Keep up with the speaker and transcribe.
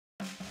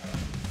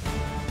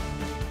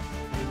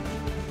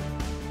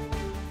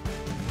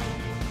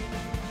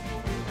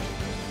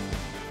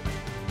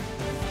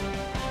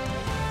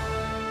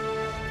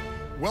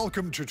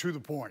Welcome to the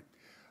Point.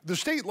 The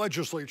state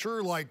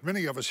legislature, like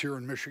many of us here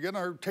in Michigan,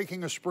 are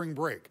taking a spring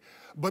break.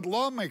 But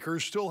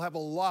lawmakers still have a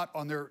lot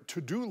on their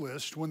to-do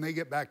list when they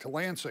get back to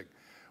Lansing.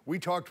 We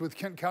talked with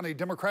Kent County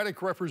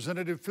Democratic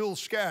Representative Phil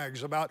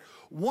Skaggs about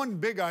one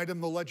big item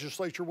the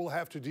legislature will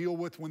have to deal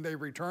with when they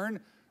return,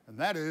 and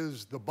that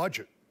is the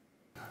budget.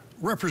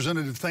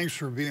 Representative, thanks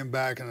for being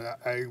back.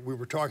 And we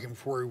were talking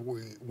before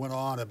we went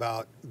on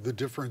about the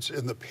difference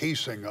in the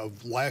pacing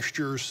of last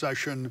year's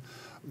session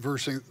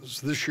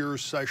versus this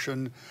year's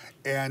session.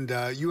 And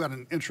you had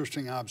an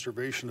interesting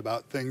observation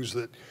about things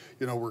that,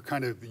 you know, were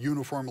kind of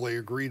uniformly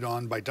agreed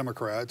on by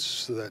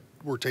Democrats that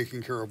were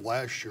taken care of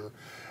last year.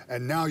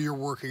 And now you're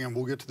working, and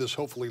we'll get to this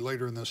hopefully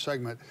later in this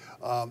segment,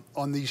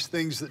 on these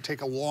things that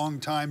take a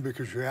long time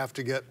because you have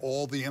to get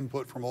all the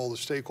input from all the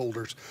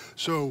stakeholders.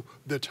 So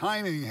the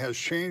timing has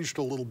changed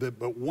a little bit,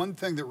 but one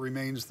thing that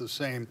remains the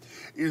same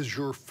is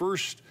your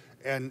first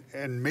and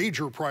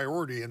major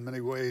priority in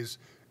many ways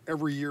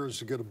every year is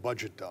to get a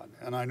budget done.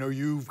 And I know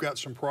you've got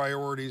some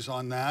priorities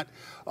on that.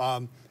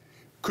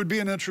 Could be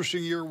an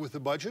interesting year with the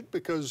budget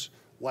because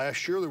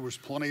last year there was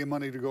plenty of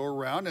money to go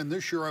around, and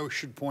this year I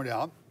should point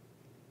out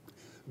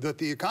that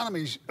the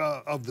economy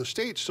of the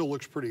state still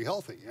looks pretty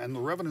healthy, and the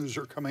revenues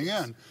are coming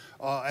in,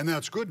 and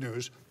that's good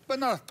news, but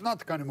not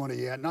the kind of money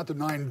you had, not the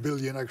 $9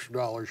 billion extra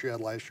dollars you had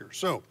last year.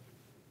 So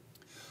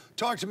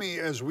talk to me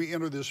as we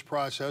enter this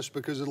process,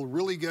 because it'll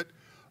really get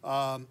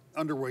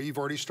underway. You've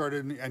already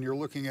started and you're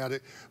looking at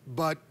it,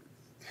 but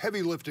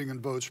heavy lifting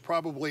and votes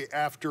probably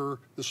after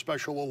the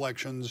special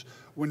elections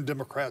when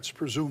Democrats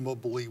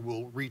presumably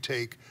will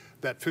retake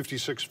that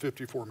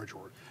 56-54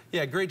 majority.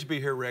 Yeah, great to be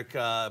here, Rick.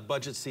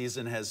 Budget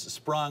season has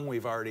sprung.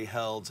 We've already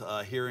held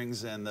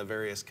hearings in the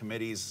various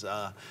committees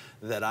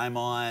that I'm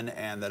on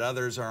and that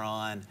others are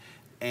on.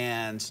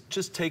 And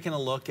just taking a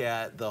look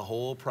at the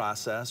whole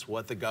process,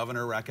 what the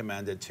governor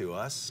recommended to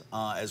us,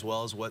 as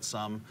well as what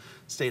some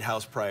state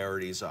house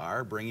priorities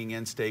are, bringing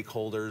in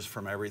stakeholders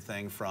from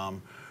everything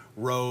from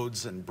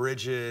roads and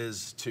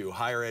bridges to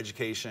higher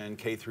education,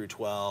 K through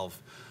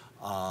 12,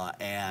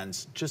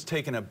 and just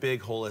taking a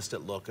big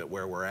holistic look at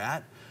where we're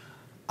at.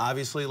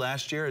 Obviously,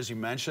 last year, as you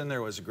mentioned,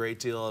 there was a great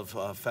deal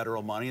of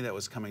federal money that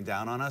was coming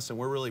down on us, and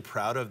we're really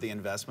proud of the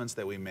investments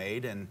that we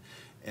made in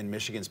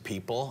Michigan's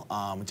people.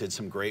 We did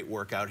some great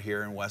work out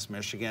here in West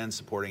Michigan,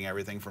 supporting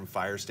everything from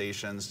fire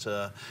stations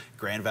to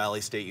Grand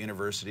Valley State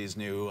University's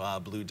new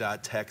Blue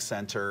Dot Tech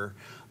Center,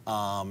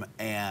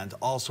 and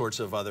all sorts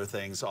of other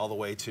things, all the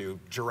way to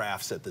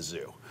giraffes at the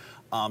zoo.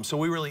 So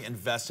we really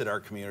invested our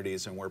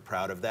communities, and we're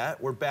proud of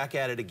that. We're back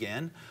at it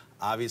again.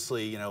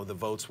 Obviously, you know, the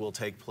votes will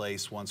take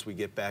place once we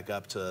get back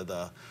up to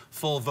the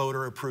full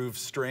voter-approved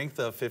strength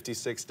of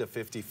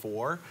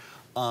 56-54.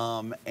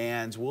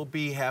 And we'll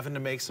be having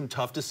to make some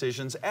tough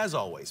decisions, as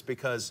always,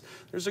 because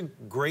there's a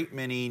great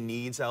many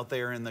needs out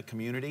there in the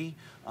community.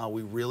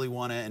 We really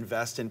want to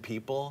invest in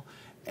people,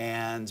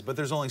 but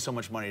there's only so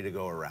much money to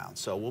go around.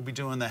 So we'll be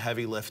doing the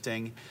heavy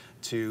lifting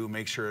to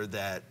make sure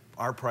that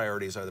our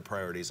priorities are the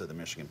priorities of the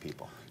Michigan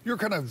people. You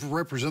kind of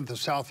represent the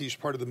southeast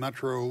part of the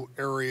metro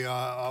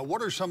area.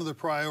 What are some of the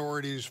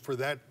priorities for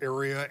that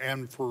area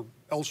and for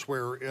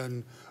elsewhere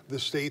in the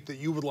state that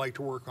you would like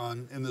to work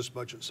on in this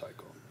budget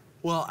cycle?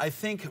 Well, I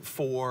think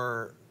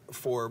for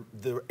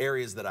the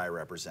areas that I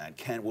represent,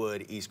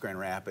 Kentwood, East Grand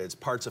Rapids,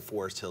 parts of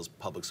Forest Hills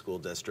Public School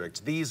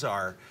District, these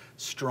are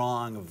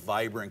strong,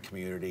 vibrant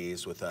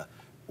communities with a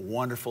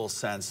wonderful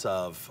sense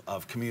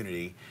of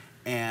community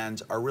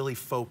and are really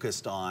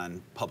focused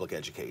on public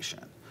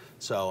education.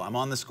 So I'm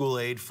on the School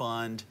Aid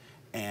Fund,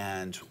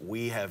 and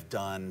we have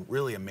done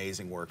really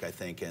amazing work, I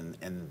think,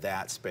 in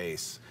that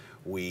space.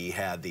 We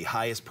had the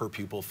highest per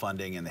pupil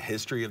funding in the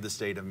history of the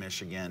state of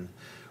Michigan.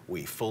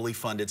 We fully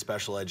funded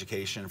special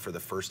education for the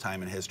first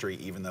time in history,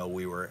 even though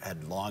we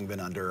had long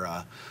been under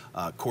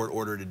a court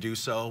order to do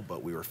so,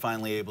 but we were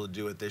finally able to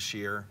do it this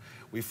year.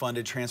 We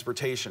funded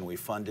transportation. We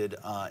funded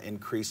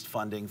increased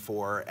funding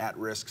for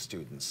at-risk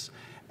students.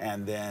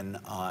 And then,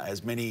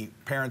 as many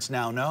parents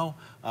now know,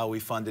 we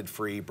funded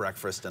free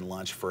breakfast and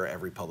lunch for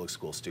every public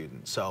school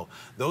student. So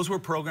those were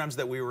programs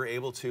that we were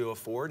able to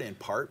afford in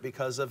part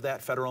because of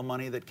that federal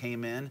money that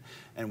came in.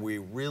 And we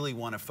really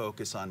want to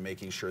focus on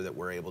making sure that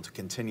we're able to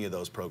continue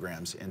those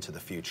programs into the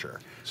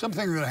future.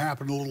 Something that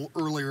happened a little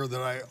earlier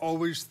that I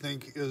always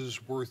think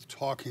is worth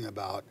talking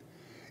about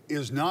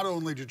is not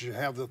only did you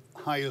have the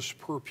highest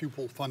per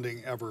pupil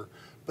funding ever,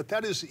 but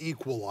that is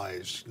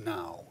equalized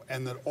now,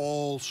 and that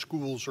all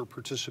schools are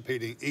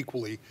participating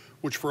equally,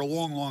 which for a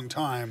long, long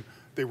time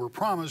they were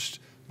promised,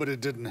 but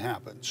it didn't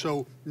happen.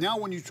 So now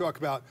when you talk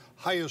about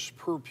highest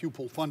per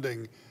pupil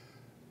funding,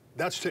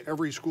 that's to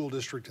every school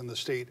district in the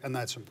state, and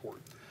that's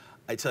important.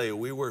 I tell you,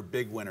 we were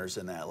big winners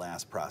in that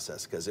last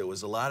process because it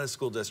was a lot of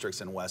school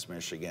districts in West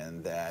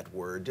Michigan that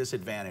were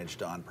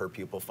disadvantaged on per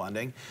pupil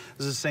funding. It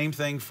was the same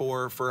thing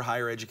for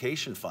higher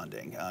education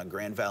funding.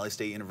 Grand Valley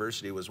State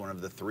University was one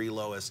of the 3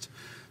 lowest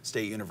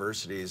state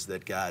universities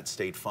that got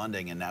state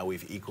funding, and now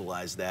we've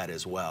equalized that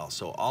as well.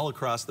 So all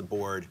across the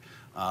board,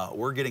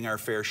 we're getting our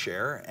fair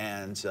share,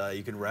 and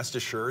you can rest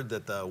assured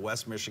that the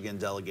West Michigan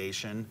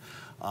delegation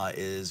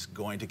is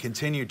going to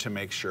continue to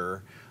make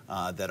sure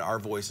that our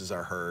voices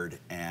are heard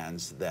and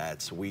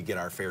that we get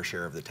our fair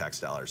share of the tax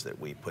dollars that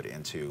we put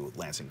into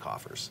Lansing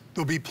coffers.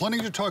 There'll be plenty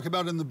to talk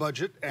about in the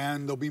budget,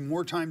 and there'll be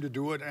more time to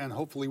do it, and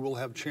hopefully we'll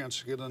have a chance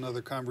to get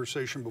another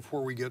conversation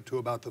before we get to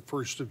about the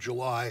 1st of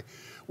July,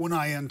 when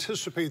I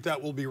anticipate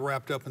that will be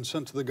wrapped up and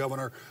sent to the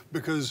governor,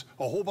 because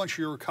a whole bunch of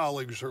your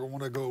colleagues are going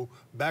to go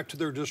back to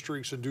their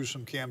districts and do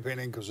some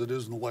campaigning because it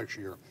is an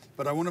election year.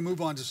 But I want to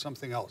move on to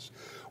something else.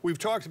 We've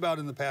talked about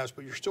in the past,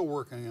 but you're still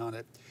working on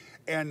it.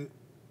 And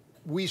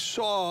we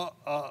saw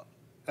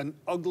an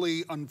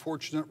ugly,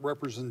 unfortunate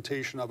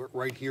representation of it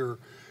right here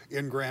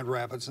in Grand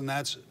Rapids, and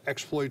that's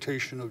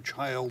exploitation of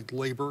child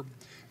labor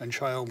and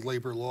child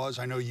labor laws.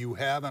 I know you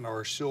have and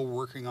are still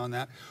working on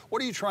that. What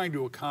are you trying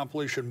to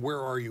accomplish, and where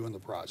are you in the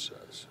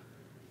process?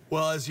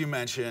 Well, as you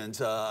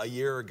mentioned, around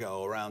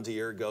a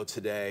year ago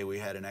today, we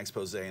had an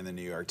expose in the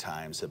New York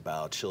Times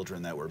about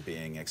children that were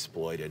being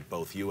exploited,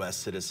 both U.S.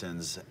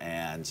 citizens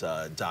and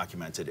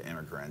documented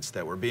immigrants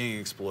that were being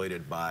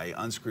exploited by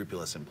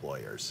unscrupulous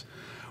employers.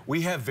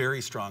 We have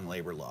very strong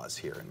labor laws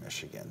here in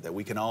Michigan that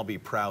we can all be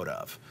proud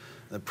of.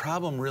 The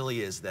problem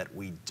really is that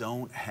we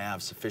don't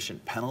have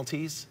sufficient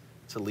penalties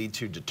to lead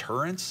to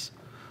deterrence,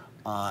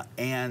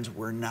 and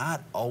we're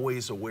not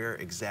always aware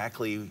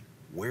exactly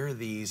where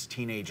these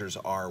teenagers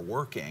are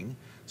working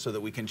so that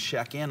we can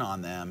check in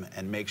on them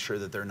and make sure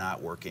that they're not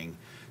working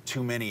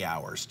too many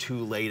hours,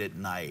 too late at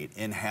night,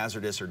 in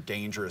hazardous or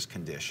dangerous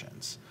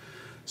conditions.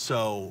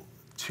 So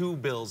 2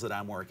 bills that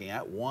I'm working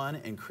at. One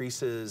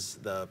increases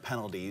the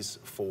penalties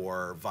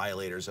for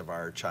violators of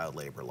our child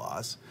labor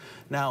laws.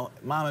 Now,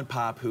 mom and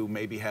pop who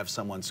maybe have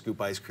someone scoop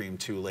ice cream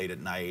too late at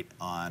night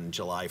on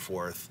July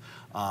 4th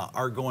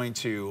are going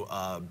to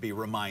be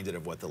reminded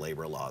of what the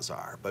labor laws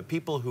are. But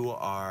people who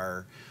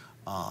are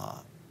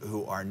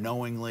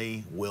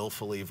knowingly,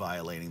 willfully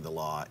violating the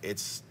law,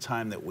 it's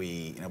time that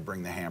we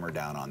bring the hammer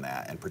down on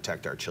that and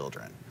protect our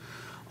children.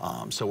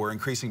 So we're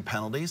increasing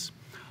penalties.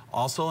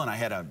 Also, and I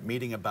had a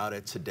meeting about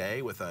it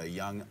today with a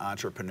young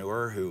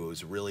entrepreneur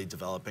who's really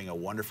developing a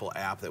wonderful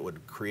app that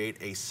would create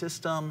a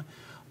system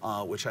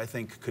which I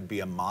think could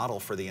be a model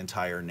for the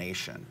entire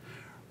nation.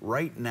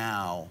 Right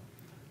now,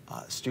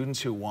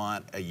 students who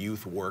want a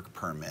youth work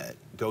permit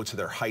go to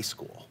their high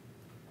school.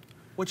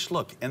 Which,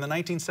 look, in the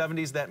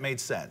 1970s, that made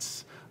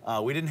sense.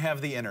 We didn't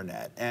have the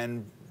internet,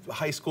 and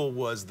high school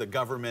was the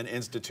government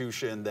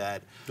institution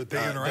that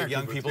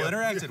young people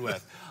interacted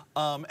with.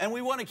 And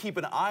we want to keep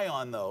an eye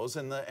on those,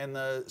 and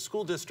the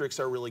school districts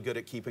are really good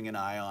at keeping an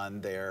eye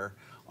on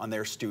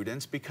their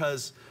students,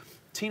 because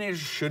teenagers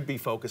should be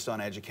focused on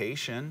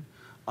education.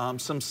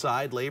 Some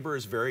side labor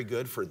is very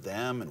good for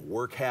them, and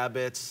work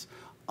habits,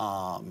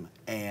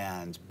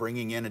 and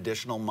bringing in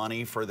additional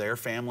money for their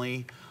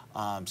family.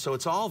 So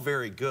it's all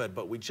very good,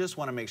 but we just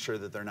want to make sure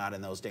that they're not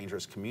in those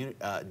dangerous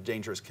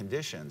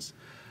conditions.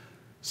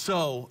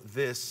 So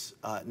this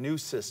new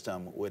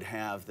system would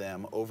have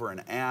them over an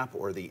app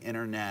or the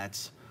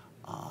internet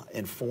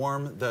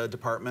inform the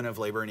Department of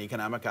Labor and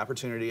Economic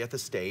Opportunity at the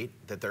state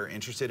that they're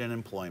interested in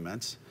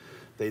employment.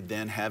 They'd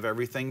then have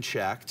everything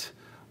checked,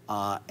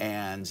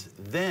 and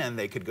then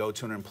they could go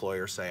to an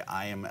employer, say,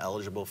 I am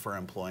eligible for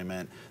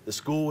employment. The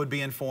school would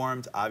be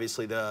informed.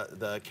 Obviously,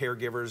 the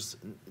caregivers,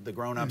 the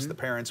grown-ups, the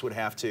parents would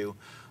have to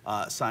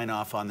sign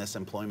off on this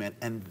employment.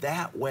 And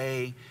that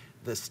way,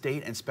 the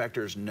state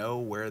inspectors know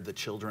where the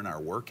children are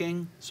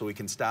working, so we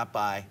can stop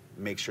by,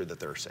 make sure that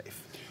they're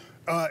safe.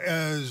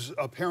 As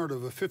a parent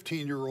of a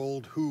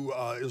 15-year-old who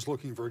is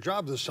looking for a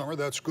job this summer,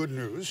 that's good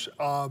news.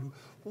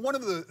 One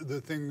of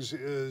the things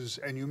is,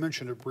 and you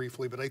mentioned it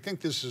briefly, but I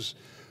think this is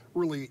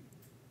really,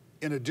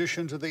 in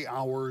addition to the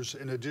hours,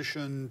 in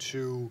addition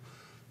to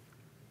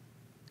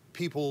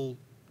people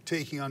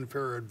taking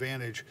unfair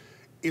advantage,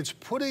 it's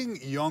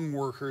putting young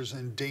workers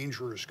in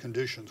dangerous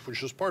conditions,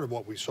 which is part of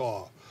what we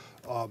saw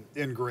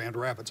in Grand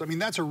Rapids. I mean,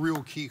 that's a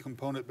real key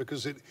component,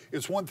 because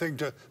it's one thing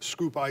to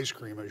scoop ice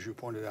cream, as you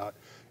pointed out.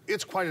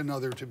 It's quite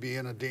another to be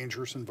in a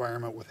dangerous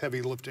environment with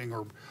heavy lifting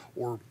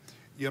or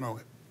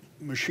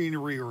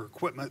machinery or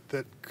equipment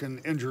that can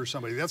injure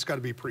somebody. That's got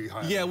to be pretty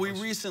high. Yeah, we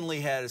recently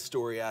had a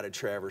story out of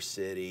Traverse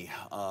City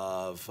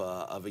of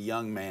a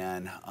young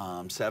man,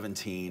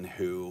 17,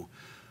 who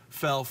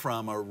fell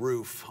from a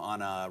roof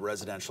on a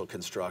residential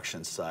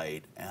construction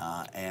site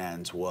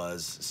and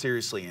was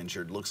seriously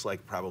injured. Looks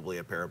like probably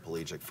a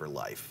paraplegic for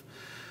life.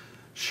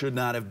 Should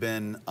not have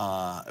been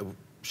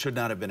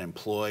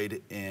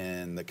employed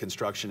in the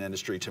construction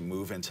industry to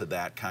move into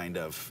that kind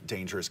of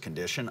dangerous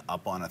condition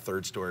up on a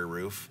 3rd-story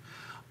roof,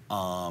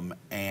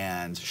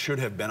 and should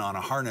have been on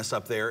a harness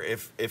up there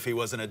if he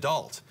was an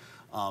adult.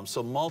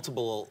 So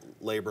multiple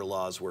labor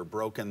laws were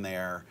broken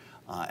there,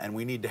 and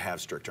we need to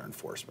have stricter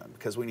enforcement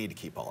because we need to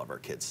keep all of our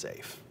kids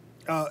safe.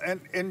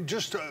 And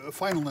just a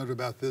final note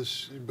about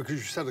this, because you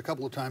said a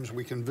couple of times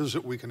we can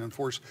visit, we can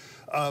enforce.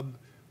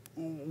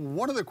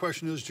 One of the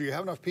questions is, do you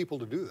have enough people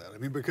to do that? I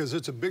mean, because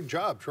it's a big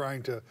job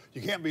trying to,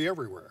 you can't be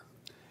everywhere.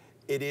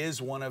 It is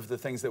one of the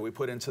things that we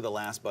put into the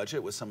last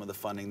budget with some of the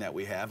funding that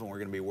we have, and we're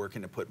going to be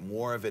working to put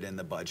more of it in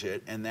the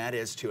budget, and that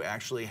is to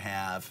actually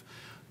have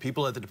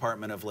people at the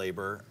Department of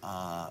Labor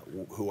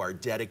who are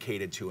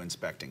dedicated to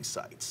inspecting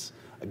sites.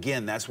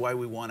 Again, that's why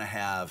we want to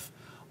have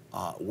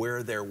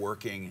where they're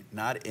working,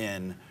 not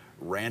in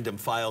random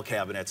file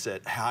cabinets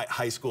at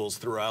high schools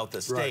throughout the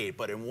state,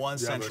 but in one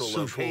central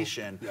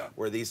location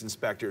where these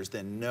inspectors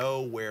then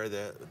know where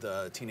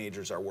the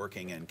teenagers are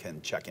working and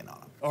can check in on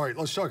them. All right,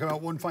 let's talk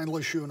about one final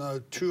issue in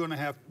the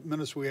 2.5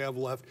 minutes we have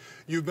left.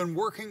 You've been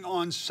working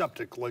on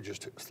septic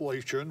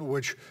legislation,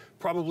 which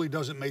probably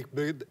doesn't make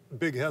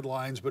big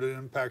headlines, but it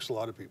impacts a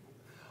lot of people.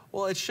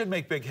 Well, it should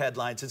make big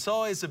headlines. It's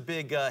always a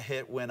big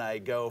hit when I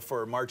go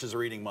for March is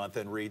Reading Month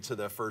and read to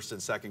the first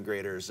and second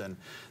graders, and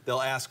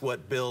they'll ask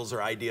what bills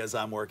or ideas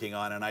I'm working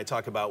on, and I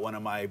talk about one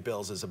of my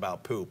bills is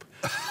about poop.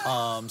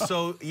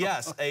 So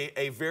yes,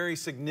 a very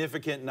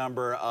significant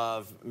number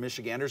of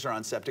Michiganders are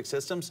on septic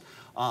systems,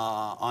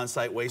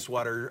 on-site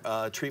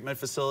wastewater treatment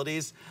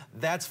facilities.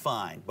 That's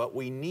fine, but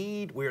we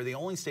are the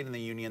only state in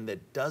the union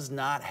that does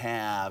not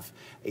have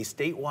a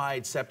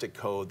statewide septic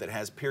code that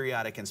has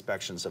periodic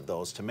inspections of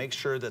those to make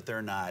sure that they're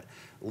not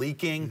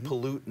leaking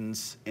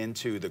pollutants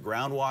into the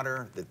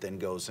groundwater that then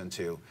goes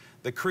into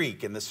the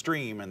creek and the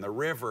stream and the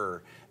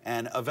river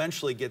and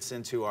eventually gets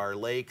into our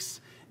lakes.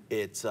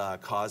 It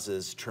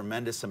causes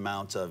tremendous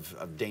amounts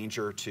of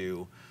danger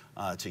to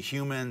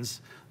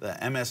humans. The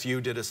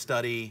MSU did a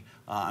study.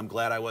 I'm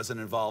glad I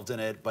wasn't involved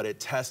in it, but it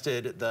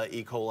tested the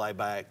E.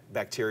 coli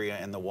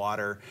bacteria in the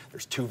water.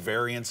 There's 2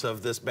 variants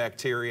of this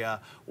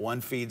bacteria.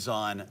 One feeds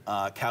on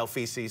cow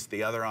feces,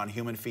 the other on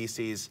human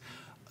feces.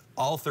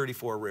 All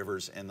 34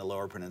 rivers in the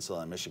Lower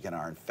Peninsula in Michigan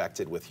are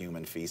infected with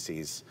human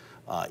feces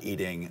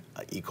eating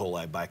E.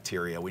 coli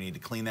bacteria. We need to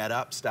clean that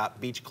up, stop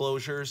beach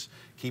closures,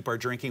 keep our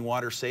drinking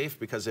water safe,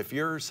 because if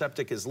your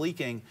septic is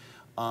leaking,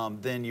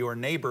 then your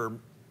neighbor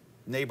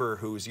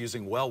who's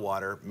using well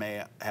water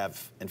may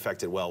have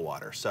infected well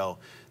water. So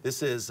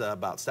this is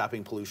about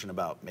stopping pollution,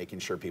 about making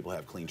sure people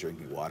have clean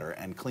drinking water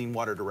and clean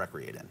water to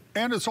recreate in.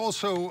 And it's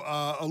also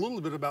a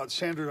little bit about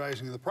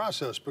standardizing the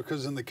process,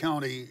 because in the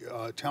county,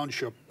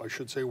 township, I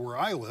should say, where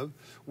I live,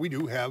 we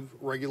do have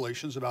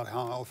regulations about how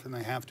often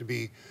they have to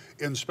be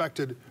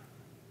inspected.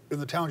 In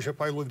the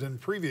township I lived in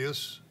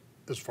previous,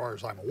 as far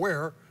as I'm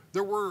aware,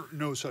 there were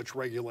no such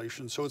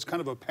regulations, so it's kind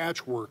of a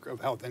patchwork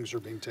of how things are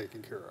being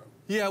taken care of.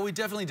 Yeah, we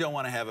definitely don't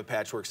want to have a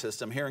patchwork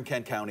system. Here in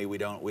Kent County, we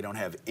don't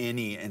have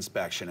any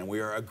inspection, and we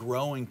are a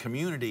growing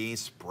community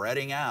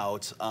spreading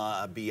out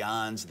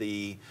beyond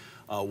the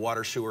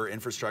water sewer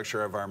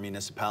infrastructure of our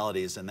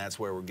municipalities, and that's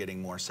where we're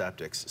getting more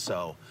septics.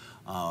 So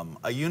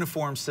a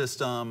uniform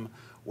system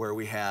where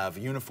we have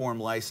uniform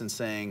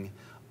licensing,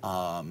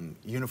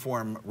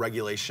 uniform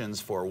regulations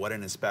for what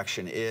an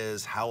inspection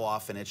is, how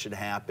often it should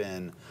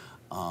happen,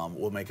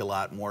 will make a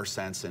lot more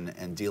sense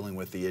in dealing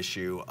with the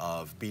issue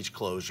of beach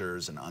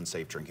closures and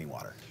unsafe drinking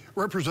water.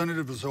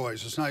 Representative, as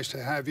always, it's nice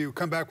to have you.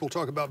 Come back, we'll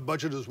talk about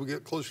budget as we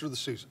get closer to the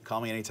season.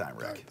 Call me anytime,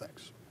 Rick. All right,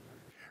 thanks.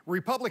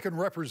 Republican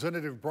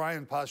Representative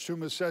Brian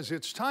Posthumus says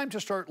it's time to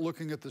start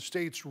looking at the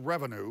state's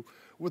revenue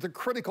with a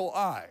critical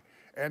eye,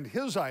 and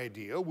his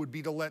idea would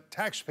be to let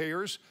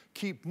taxpayers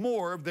keep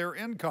more of their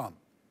income.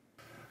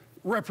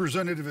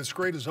 Representative, it's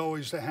great as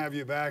always to have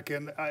you back,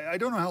 and I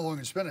don't know how long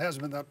it's been. It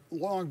hasn't been that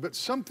long, but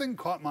something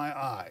caught my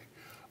eye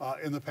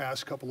in the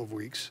past couple of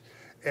weeks,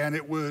 and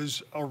it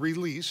was a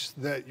release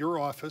that your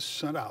office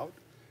sent out,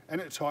 and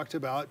it talked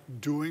about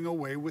doing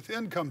away with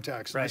income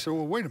tax. And I said,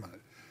 well, wait a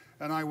minute.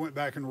 And I went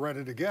back and read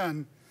it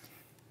again.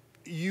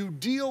 You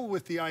deal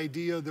with the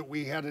idea that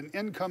we had an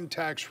income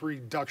tax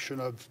reduction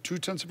of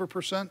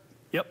 0.2%?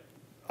 Yep.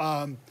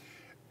 And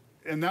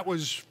that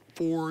was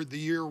for the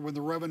year when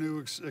the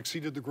revenue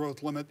exceeded the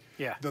growth limit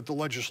that the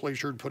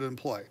legislature had put in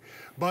play.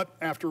 But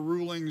after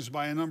rulings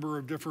by a number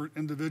of different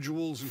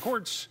individuals and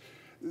courts,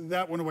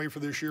 that went away for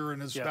this year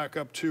and is back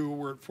up to,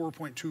 we're at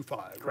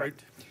 4.25, right?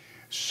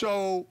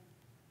 So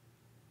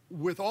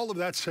with all of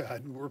that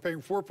said, we're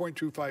paying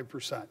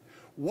 4.25%.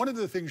 One of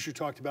the things you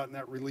talked about in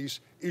that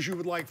release is you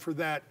would like for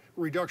that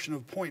reduction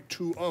of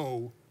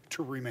 0.20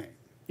 to remain.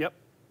 Yep.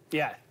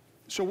 Yeah.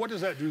 So what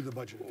does that do to the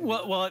budget?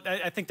 Well,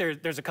 I think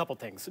there's a couple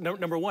things.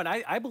 Number one,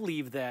 I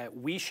believe that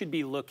we should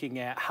be looking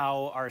at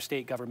how our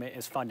state government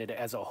is funded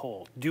as a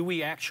whole. Do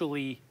we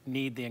actually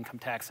need the income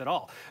tax at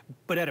all?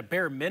 But at a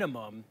bare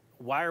minimum,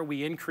 why are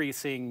we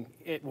increasing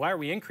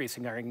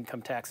our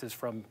income taxes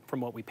from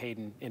what we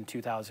paid in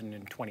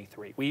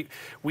 2023?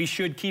 We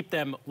should keep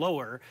them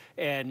lower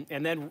and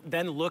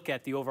then look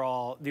at the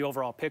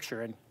overall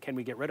picture, and can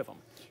we get rid of them?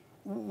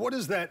 What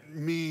does that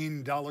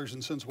mean, dollars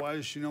and cents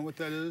wise? Do you know what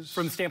that is?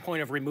 From the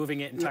standpoint of removing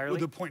it entirely?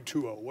 The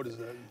 0.20, what is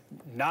that?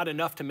 Not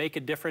enough to make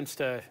a difference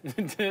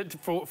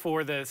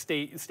for the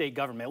state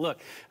government. Look,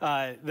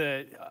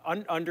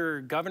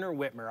 under Governor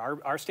Whitmer,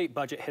 our state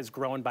budget has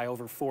grown by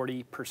over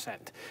 40%.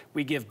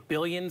 We give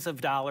billions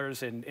of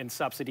dollars in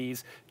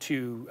subsidies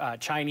to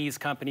Chinese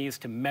companies,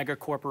 to mega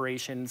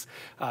corporations.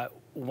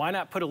 Why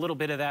not put a little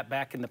bit of that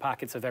back in the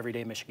pockets of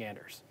everyday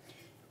Michiganders?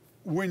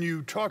 When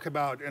you talk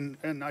about, and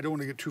I don't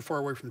want to get too far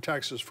away from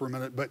taxes for a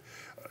minute, but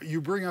you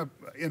bring up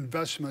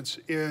investments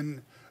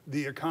in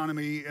the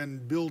economy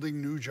and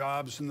building new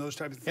jobs and those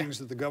type of things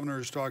that the governor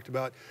has talked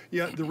about.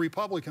 Yeah, the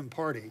Republican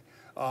Party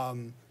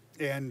and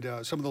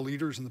some of the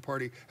leaders in the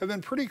party have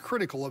been pretty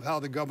critical of how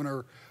the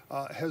governor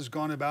has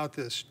gone about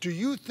this. Do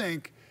you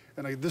think,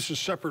 and this is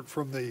separate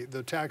from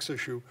the tax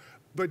issue,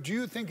 but do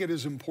you think it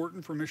is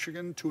important for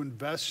Michigan to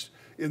invest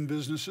in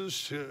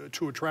businesses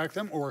to attract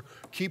them or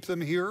keep them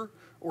here?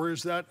 Or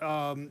is that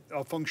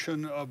a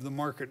function of the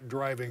market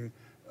driving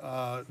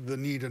the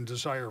need and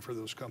desire for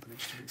those companies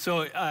to be?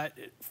 So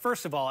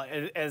first of all,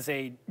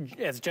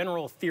 as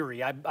general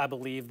theory, I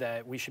believe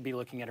that we should be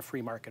looking at a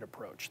free market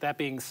approach. That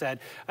being said,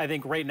 I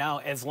think right now,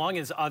 as long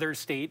as other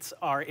states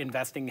are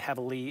investing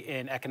heavily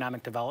in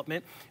economic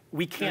development,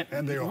 we can't,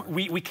 and they are.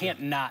 We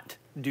can't not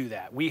do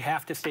that. We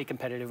have to stay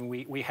competitive, and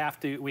we have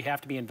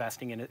to be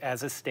investing in,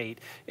 as a state,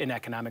 in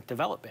economic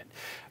development.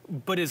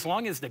 But as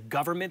long as the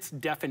government's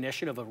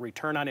definition of a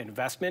return on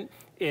investment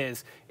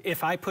is,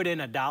 if I put in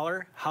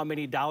 $1, how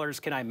many dollars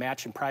can I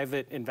match in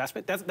private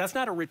investment? That's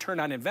not a return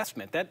on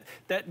investment.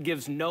 That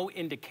gives no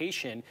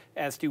indication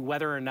as to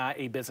whether or not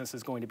a business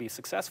is going to be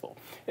successful.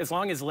 As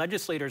long as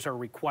legislators are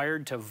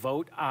required to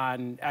vote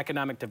on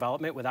economic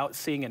development without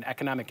seeing an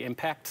economic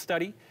impact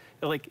study,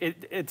 like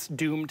it's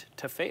doomed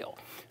to fail.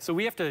 So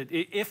we have to,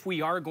 if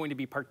we are going to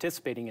be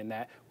participating in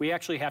that, we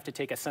actually have to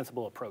take a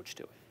sensible approach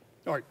to it.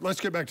 All right,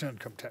 let's get back to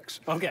income tax.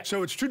 Okay.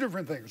 So it's two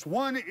different things.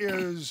 One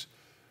is,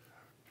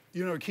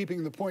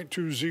 keeping the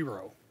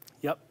 0.20.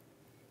 Yep.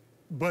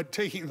 But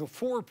taking the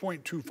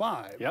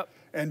 4.25 Yep.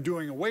 and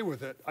doing away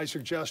with it, I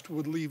suggest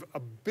would leave a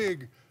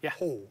big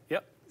hole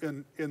Yep.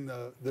 in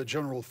the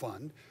general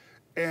fund.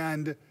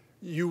 And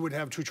you would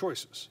have two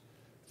choices.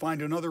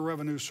 Find another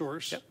revenue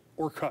source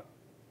or cut.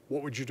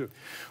 What would you do?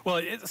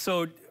 Well,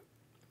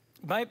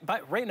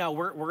 right now,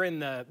 we're in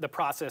the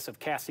process of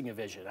casting a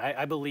vision.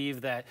 I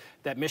believe that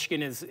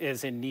Michigan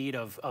is in need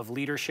of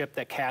leadership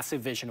that casts a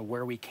vision of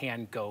where we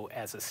can go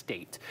as a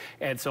state.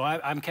 And so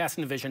I'm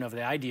casting the vision of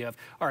the idea of,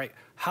 all right,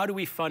 how do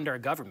we fund our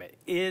government?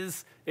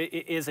 Is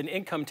an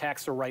income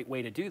tax the right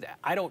way to do that?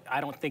 I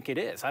don't think it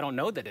is. I don't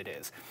know that it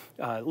is.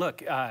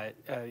 Look,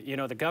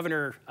 the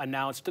governor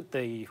announced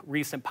the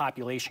recent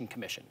population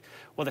commission.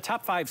 Well, the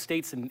top 5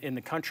 states in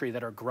the country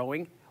that are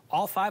growing,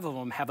 all 5 of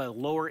them have a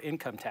lower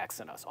income tax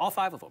than us. All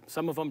 5 of them.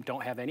 Some of them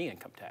don't have any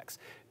income tax.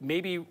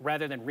 Maybe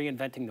rather than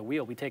reinventing the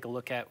wheel, we take a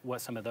look at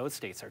what some of those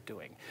states are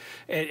doing.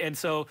 And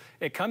so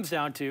it comes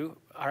down to,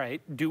 all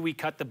right, do we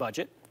cut the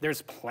budget?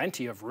 There's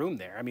plenty of room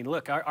there. I mean,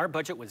 look, our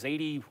budget was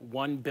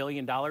 $81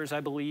 billion,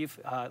 I believe,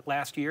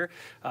 last year.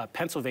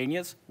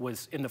 Pennsylvania's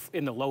was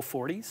in the low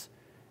 40s,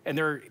 and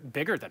they're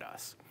bigger than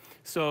us.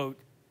 So,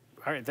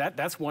 all right,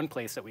 that's one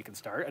place that we can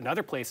start.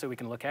 Another place that we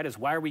can look at is,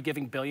 why are we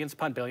giving billions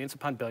upon billions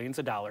upon billions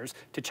of dollars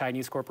to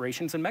Chinese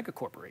corporations and mega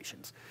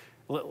corporations?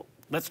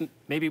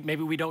 Maybe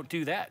we don't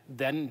do that.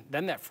 Then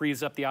that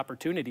frees up the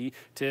opportunity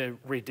to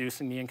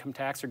reducing the income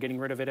tax or getting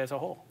rid of it as a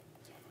whole.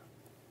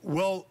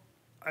 Well,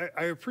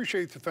 I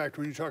appreciate the fact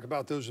when you talk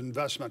about those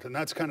investment, and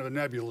that's kind of a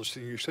nebulous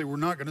thing. You say we're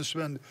not going to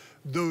spend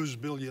those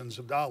billions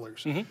of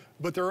dollars,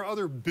 but there are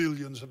other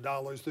billions of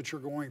dollars that you're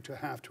going to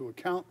have to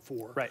account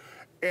for. Right.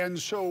 And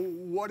so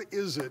what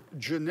is it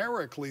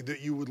generically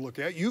that you would look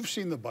at? You've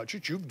seen the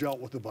budget, you've dealt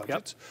with the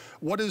budgets. Yep.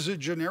 What is it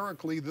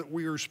generically that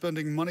we are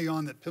spending money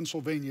on that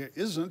Pennsylvania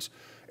isn't?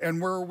 And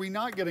where are we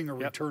not getting a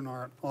return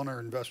on our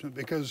investment?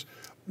 Because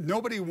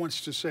nobody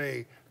wants to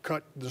say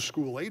cut the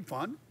school aid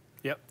fund.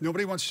 Yep.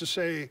 Nobody wants to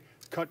say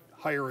cut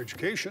higher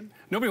education.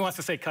 Nobody wants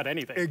to say cut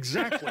anything.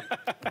 Exactly.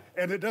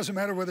 And it doesn't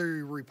matter whether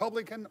you're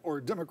Republican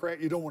or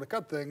Democrat, you don't want to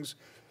cut things,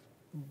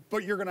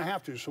 but you're going to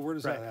have to. So where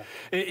does that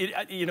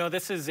happen?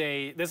 This is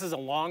a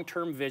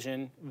long-term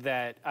vision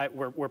that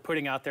we're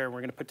putting out there, and we're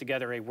going to put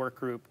together a work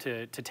group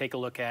to take a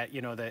look at,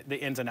 the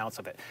ins and outs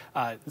of it.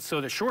 So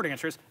the short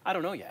answer is, I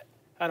don't know yet.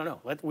 I don't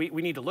know. We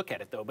need to look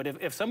at it, though. But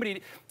if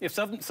somebody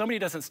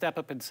doesn't step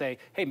up and say,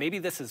 hey, maybe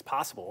this is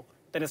possible,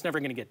 then it's never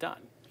going to get done.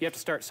 You have to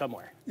start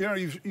somewhere.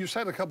 You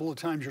said a couple of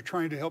times you're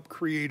trying to help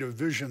create a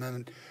vision.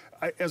 And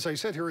as I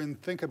sit here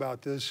and think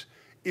about this,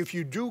 if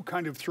you do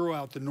kind of throw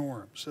out the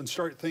norms and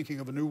start thinking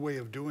of a new way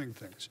of doing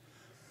things,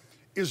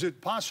 is it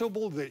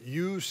possible that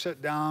you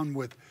sit down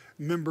with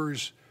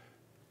members,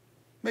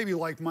 maybe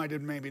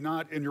like-minded, maybe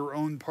not, in your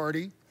own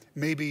party,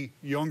 maybe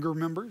younger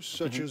members,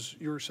 such as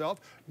yourself,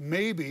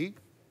 maybe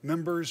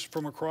members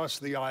from across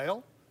the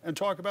aisle, and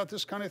talk about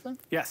this kind of thing?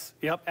 Yes,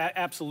 yep,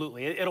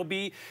 absolutely. It'll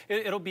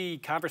be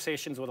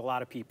conversations with a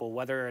lot of people,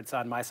 whether it's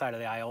on my side of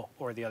the aisle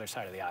or the other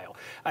side of the aisle.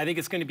 I think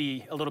it's going to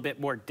be a little bit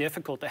more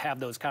difficult to have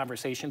those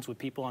conversations with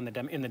people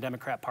in the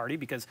Democrat Party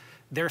because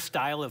their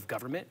style of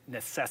government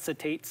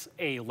necessitates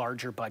a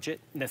larger budget,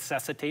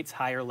 necessitates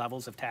higher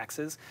levels of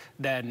taxes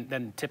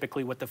than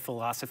typically what the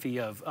philosophy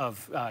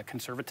of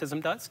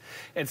conservatism does.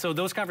 And so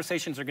those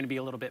conversations are going to be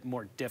a little bit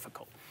more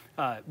difficult.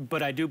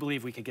 But I do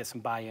believe we could get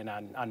some buy-in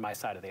on my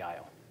side of the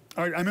aisle.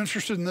 All right, I'm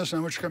interested in this, and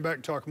I want you to come back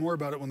and talk more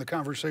about it when the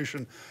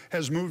conversation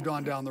has moved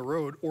on down the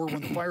road or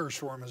when the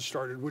firestorm has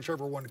started,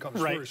 whichever one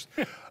comes first.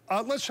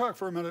 Let's talk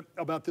for a minute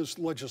about this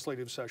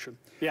legislative session.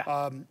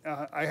 Yeah.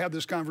 I had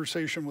this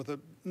conversation with a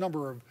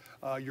number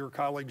of your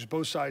colleagues,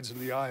 both sides of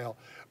the aisle,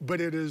 but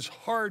it is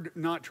hard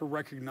not to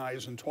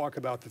recognize and talk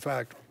about the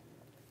fact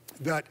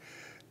that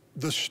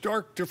the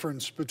stark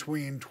difference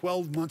between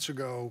 12 months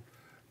ago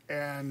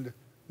and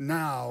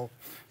now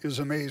is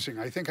amazing.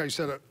 I think I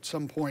said at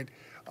some point,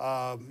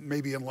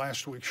 maybe in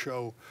last week's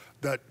show,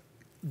 that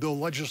the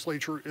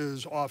legislature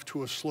is off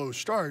to a slow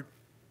start,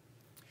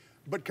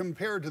 but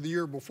compared to the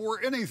year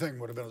before, anything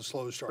would have been a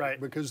slow start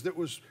because it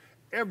was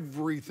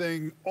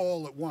everything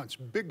all at once,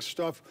 big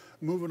stuff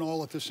moving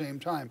all at the same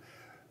time.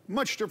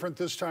 Much different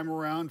this time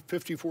around,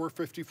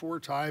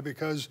 54-54 tie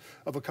because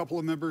of a couple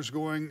of members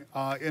going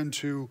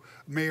into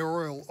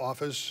mayoral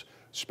office,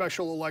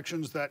 special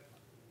elections that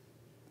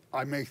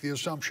I make the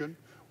assumption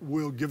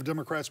will give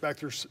Democrats back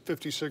their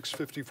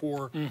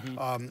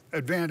 56-54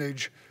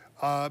 advantage.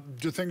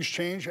 Do things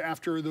change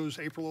after those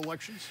April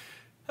elections?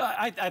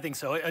 I think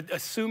so.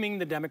 Assuming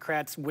the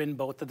Democrats win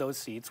both of those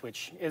seats,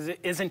 which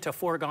isn't a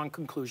foregone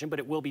conclusion, but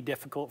it will be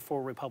difficult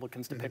for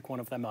Republicans to pick one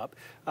of them up.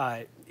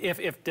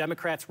 If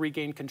Democrats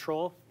regain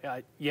control,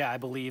 yeah, I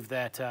believe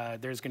that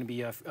there's going to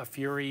be a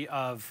fury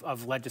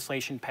of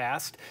legislation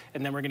passed,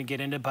 and then we're going to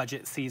get into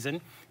budget season,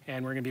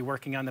 and we're going to be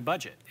working on the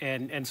budget.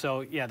 And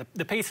so, yeah,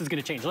 the pace is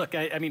going to change. Look,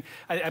 I mean,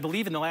 I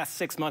believe in the last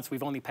 6 months,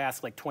 we've only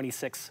passed like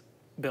 26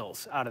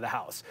 bills out of the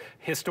House.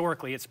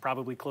 Historically, it's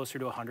probably closer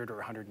to 100 or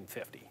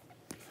 150.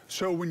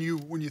 So when you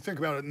think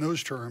about it in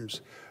those terms,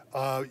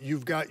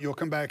 you'll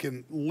come back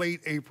in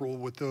late April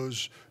with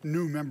those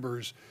new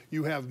members.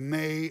 You have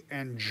May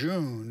and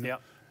June.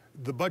 Yep.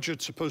 The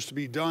budget's supposed to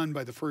be done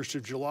by the 1st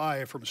of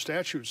July from a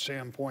statute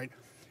standpoint.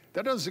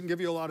 That doesn't give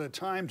you a lot of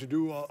time to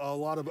do a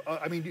lot of,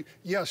 I mean,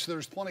 yes,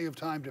 there's plenty of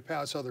time to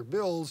pass other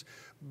bills,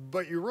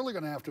 but you're really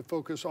going to have to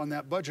focus on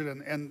that budget.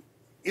 And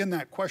in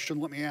that question,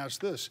 let me ask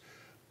this.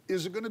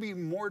 Is it going to be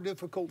more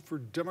difficult for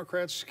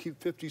Democrats to keep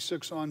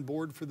 56 on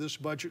board for this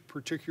budget,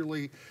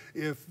 particularly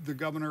if the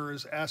governor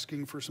is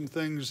asking for some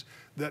things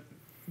that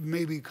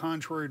may be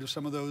contrary to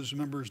some of those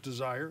members'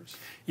 desires?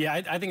 Yeah,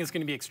 I think it's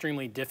going to be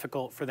extremely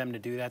difficult for them to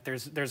do that.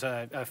 There's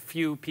a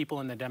few people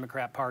in the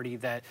Democrat Party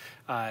that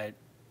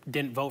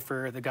didn't vote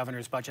for the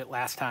governor's budget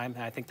last time,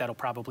 and I think that'll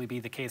probably be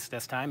the case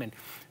this time.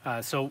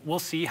 And so we'll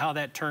see how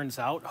that turns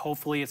out.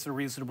 Hopefully, it's a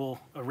reasonable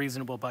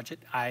budget.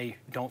 I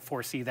don't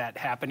foresee that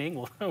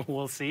happening.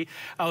 We'll see.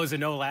 I was a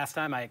no last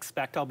time. I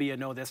expect I'll be a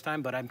no this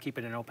time, but I'm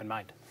keeping an open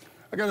mind.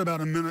 I got about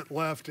a minute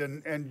left,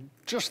 and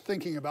just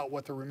thinking about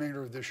what the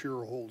remainder of this year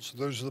holds.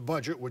 There's the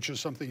budget, which is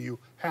something you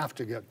have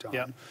to get done.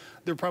 Yep.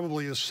 There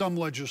probably is some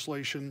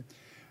legislation.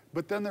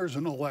 But then there's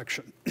an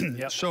election.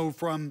 Yep. So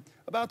from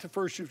about the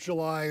 1st of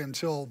July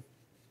until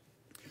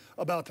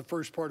about the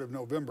first part of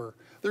November,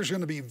 there's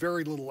going to be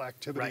very little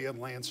activity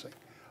in Lansing.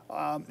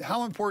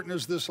 How important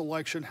is this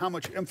election? How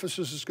much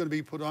emphasis is going to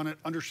be put on it?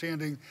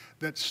 Understanding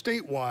that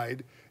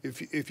statewide,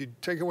 if you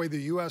take away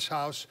the U.S.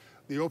 House,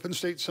 the open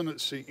state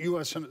Senate seat,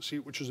 U.S. Senate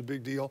seat, which is a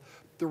big deal,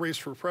 the race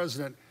for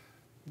president,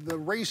 the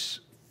race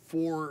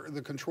for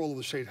the control of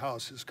the state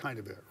house is kind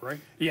of it, right?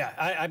 Yeah,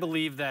 I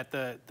believe that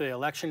the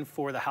election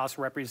for the House of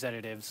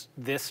Representatives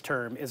this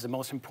term is the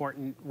most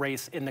important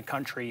race in the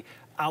country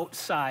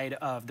outside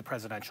of the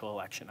presidential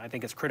election. I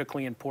think it's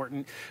critically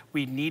important.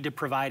 We need to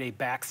provide a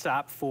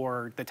backstop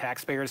for the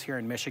taxpayers here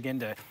in Michigan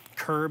to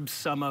curb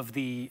some of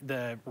the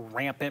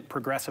rampant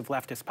progressive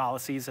leftist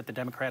policies that the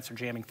Democrats are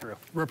jamming through.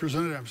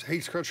 Representatives,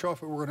 hate to cut you off,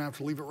 but we're going to have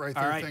to leave it right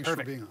there. All right, Thanks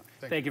perfect. for being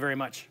on. Thank you very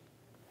much.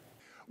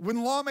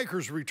 When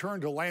lawmakers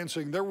return to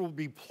Lansing, there will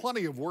be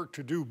plenty of work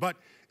to do, but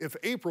if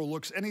April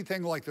looks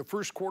anything like the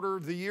first quarter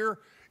of the year,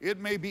 it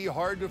may be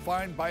hard to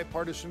find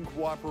bipartisan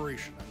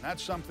cooperation, and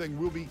that's something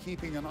we'll be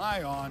keeping an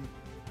eye on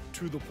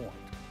to the point.